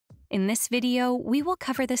In this video, we will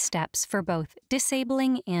cover the steps for both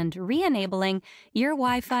disabling and re-enabling your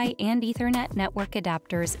Wi-Fi and Ethernet network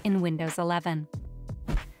adapters in Windows 11.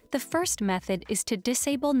 The first method is to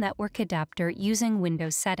disable network adapter using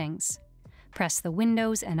Windows settings. Press the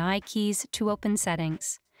Windows and I keys to open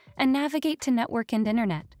Settings, and navigate to Network and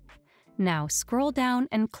Internet. Now scroll down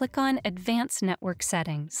and click on Advanced Network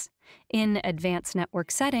Settings. In Advanced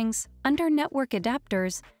Network Settings, under Network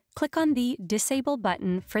Adapters, click on the Disable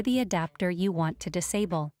button for the adapter you want to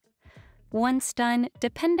disable. Once done,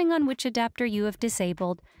 depending on which adapter you have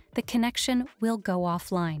disabled, the connection will go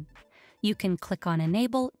offline. You can click on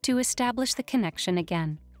Enable to establish the connection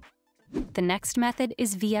again. The next method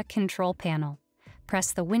is via Control Panel.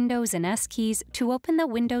 Press the Windows and S keys to open the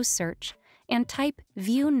Windows search and type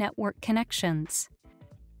View Network Connections.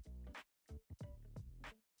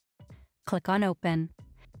 Click on Open.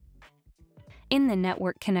 In the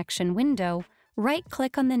Network Connection window,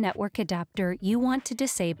 right-click on the network adapter you want to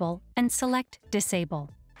disable and select Disable.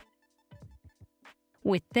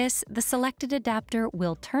 With this, the selected adapter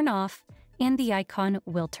will turn off and the icon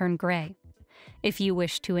will turn gray. If you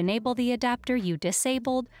wish to enable the adapter you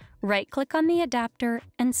disabled, right-click on the adapter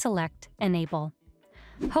and select Enable.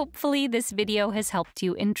 Hopefully, this video has helped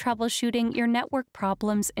you in troubleshooting your network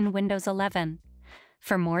problems in Windows 11.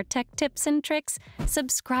 For more tech tips and tricks,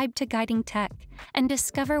 subscribe to Guiding Tech and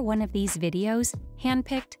discover one of these videos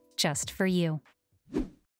handpicked just for you.